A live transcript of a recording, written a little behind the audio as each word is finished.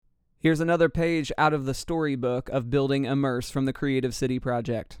Here's another page out of the storybook of building Immerse from the Creative City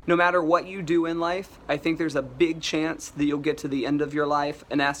Project. No matter what you do in life, I think there's a big chance that you'll get to the end of your life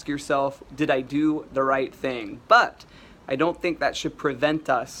and ask yourself, did I do the right thing? But I don't think that should prevent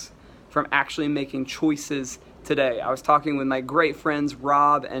us from actually making choices today. I was talking with my great friends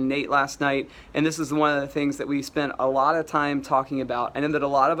Rob and Nate last night, and this is one of the things that we spent a lot of time talking about. I know that a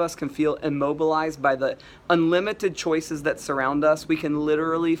lot of us can feel immobilized by the unlimited choices that surround us. We can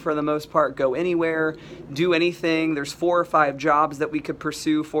literally, for the most part, go anywhere, do anything. There's 4 or 5 jobs that we could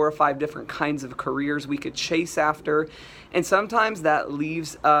pursue, 4 or 5 different kinds of careers we could chase after. And sometimes that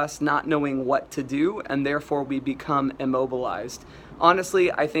leaves us not knowing what to do, and therefore we become immobilized.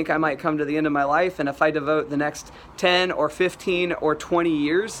 Honestly, I think I might come to the end of my life, and if I devote the next 10 or 15 or 20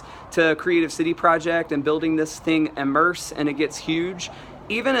 years to Creative City Project and building this thing Immerse, and it gets huge,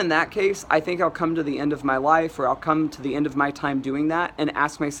 even in that case, I think I'll come to the end of my life, or I'll come to the end of my time doing that and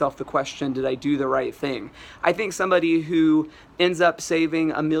ask myself the question, did I do the right thing? I think somebody who ends up saving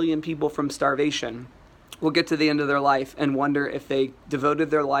 1 million people from starvation will get to the end of their life and wonder if they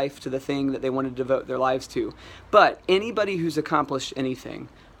devoted their life to the thing that they wanted to devote their lives to. But anybody who's accomplished anything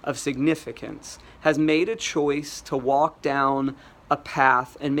of significance has made a choice to walk down a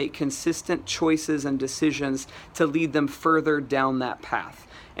path and make consistent choices and decisions to lead them further down that path.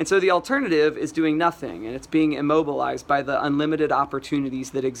 And so the alternative is doing nothing, and it's being immobilized by the unlimited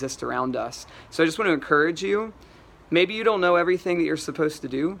opportunities that exist around us. So I just want to encourage you. Maybe you don't know everything that you're supposed to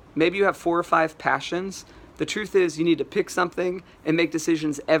do. Maybe you have 4 or 5 passions. The truth is you need to pick something and make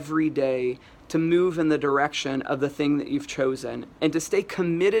decisions every day to move in the direction of the thing that you've chosen and to stay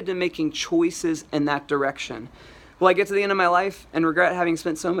committed to making choices in that direction. Will I get to the end of my life and regret having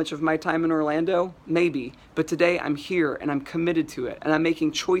spent so much of my time in Orlando? Maybe. But today I'm here and I'm committed to it and I'm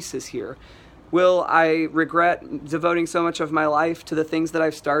making choices here. Will I regret devoting so much of my life to the things that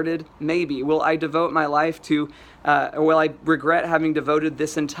I've started? Maybe. Will I devote my life to, or will I regret having devoted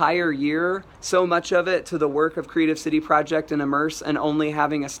this entire year, so much of it, to the work of Creative City Project and Immerse and only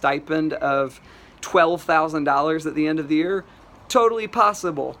having a stipend of $12,000 at the end of the year? Totally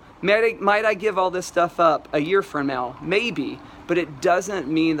possible. Might I give all this stuff up a year from now? Maybe. But it doesn't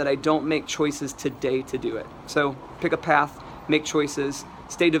mean that I don't make choices today to do it. So pick a path, make choices,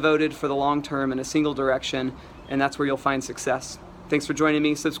 stay devoted for the long term in a single direction, and that's where you'll find success. Thanks for joining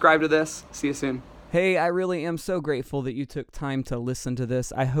me. Subscribe to this. See you soon. Hey, I really am so grateful that you took time to listen to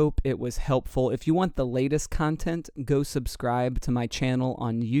this. I hope it was helpful. If you want the latest content, go subscribe to my channel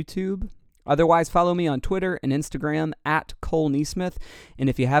on YouTube. Otherwise, follow me on Twitter and Instagram @Cole Neesmith. And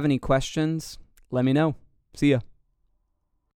if you have any questions, let me know. See ya.